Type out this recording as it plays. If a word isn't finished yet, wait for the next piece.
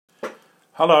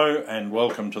Hello and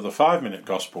welcome to the 5-Minute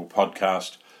Gospel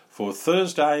podcast for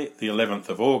Thursday the 11th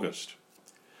of August.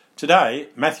 Today,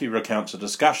 Matthew recounts a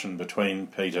discussion between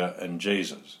Peter and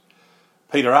Jesus.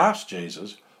 Peter asked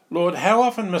Jesus, "Lord, how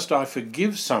often must I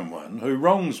forgive someone who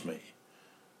wrongs me?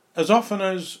 As often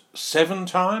as 7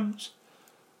 times?"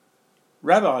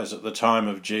 Rabbis at the time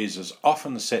of Jesus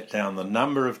often set down the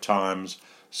number of times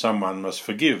someone must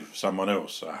forgive someone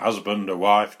else, a husband, a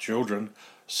wife, children,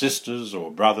 sisters or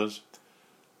brothers.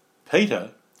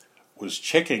 Peter was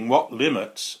checking what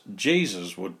limits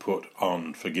Jesus would put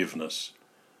on forgiveness.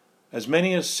 "As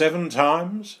many as 7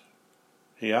 times?"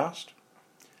 he asked.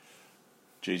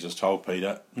 Jesus told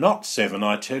Peter, "Not 7,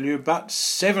 I tell you, but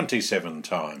 77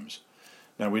 times.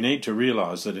 Now we need to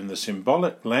realise that in the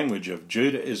symbolic language of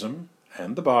Judaism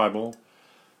and the Bible,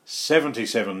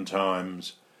 77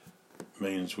 times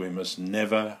means we must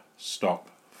never stop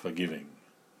forgiving.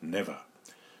 Never.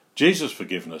 Jesus'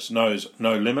 forgiveness knows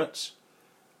no limits.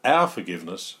 Our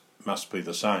forgiveness must be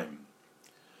the same.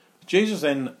 Jesus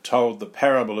then told the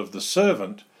parable of the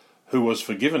servant who was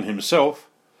forgiven himself,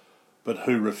 but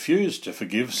who refused to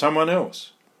forgive someone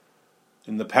else.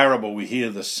 In the parable we hear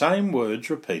the same words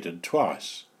repeated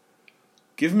twice.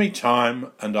 "Give me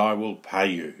time and I will pay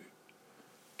you."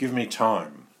 Give me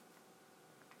time.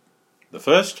 The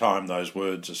first time those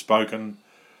words are spoken,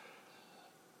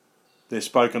 they're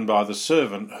spoken by the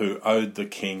servant who owed the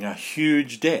king a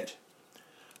huge debt.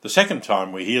 The second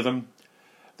time we hear them,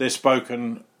 they're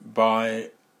spoken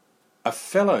by a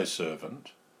fellow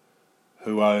servant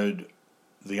who owed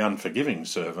the unforgiving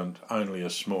servant only a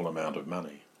small amount of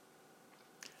money.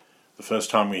 The first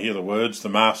time we hear the words, the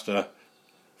master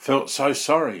felt so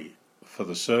sorry for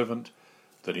the servant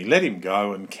that he let him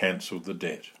go and cancelled the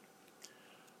debt.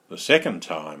 The second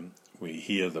time we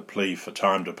hear the plea for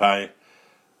time to pay,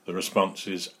 the response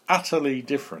is utterly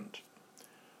different.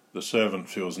 The servant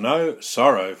feels no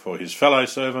sorrow for his fellow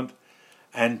servant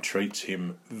and treats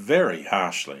him very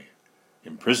harshly,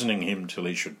 imprisoning him till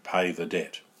he should pay the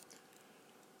debt.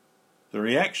 The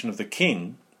reaction of the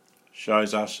king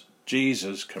shows us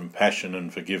Jesus' compassion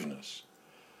and forgiveness.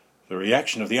 The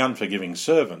reaction of the unforgiving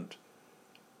servant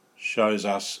shows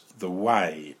us the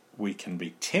way we can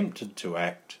be tempted to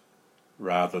act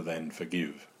rather than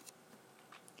forgive.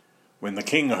 When the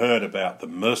king heard about the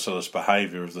merciless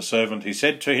behaviour of the servant, he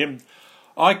said to him,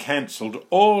 "I cancelled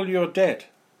all your debt.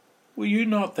 Were you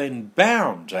not then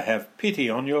bound to have pity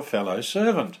on your fellow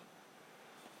servant?"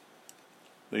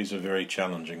 These are very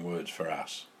challenging words for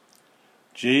us.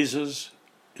 Jesus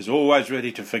is always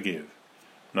ready to forgive,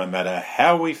 no matter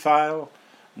how we fail,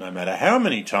 no matter how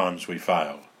many times we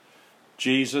fail.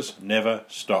 Jesus never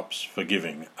stops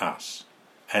forgiving us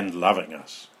and loving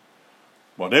us.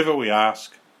 Whatever we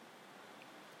ask,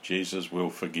 Jesus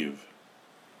will forgive.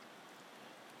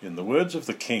 In the words of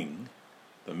the king,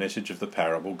 the message of the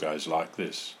parable goes like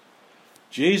this.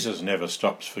 Jesus never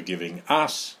stops forgiving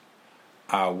us.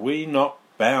 Are we not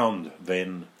bound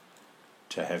then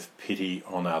to have pity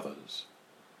on others?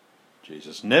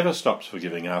 Jesus never stops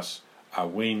forgiving us. Are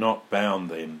we not bound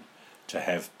then to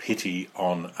have pity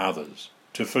on others,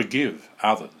 to forgive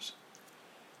others?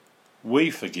 We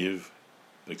forgive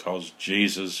because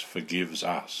Jesus forgives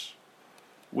us.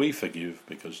 We forgive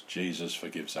because Jesus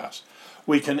forgives us.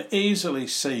 We can easily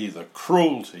see the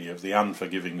cruelty of the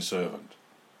unforgiving servant.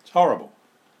 It's horrible.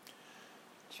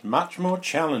 It's much more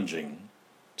challenging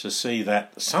to see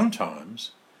that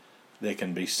sometimes there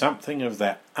can be something of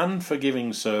that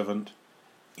unforgiving servant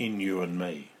in you and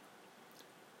me.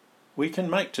 We can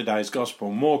make today's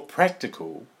gospel more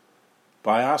practical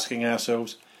by asking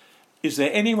ourselves, is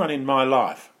there anyone in my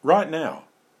life right now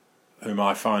whom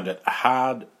I find it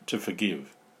hard to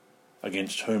forgive,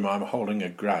 against whom I'm holding a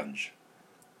grudge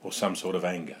or some sort of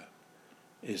anger?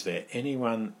 Is there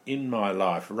anyone in my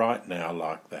life right now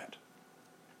like that?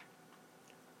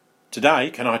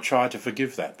 Today, can I try to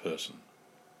forgive that person?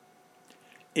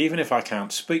 Even if I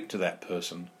can't speak to that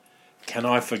person, can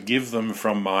I forgive them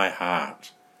from my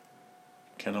heart?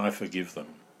 Can I forgive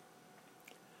them?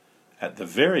 At the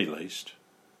very least,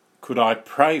 could I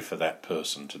pray for that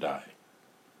person today?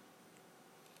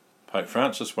 Pope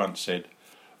Francis once said,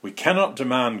 "We cannot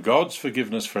demand God's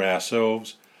forgiveness for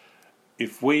ourselves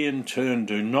if we in turn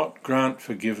do not grant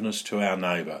forgiveness to our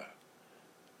neighbour.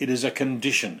 It is a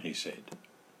condition," he said.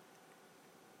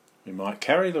 We might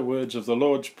carry the words of the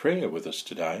Lord's Prayer with us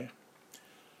today.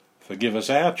 Forgive us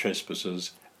our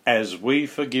trespasses as we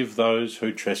forgive those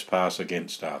who trespass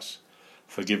against us.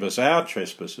 Forgive us our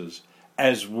trespasses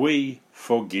as we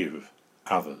forgive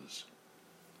others.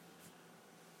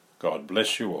 God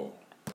bless you all.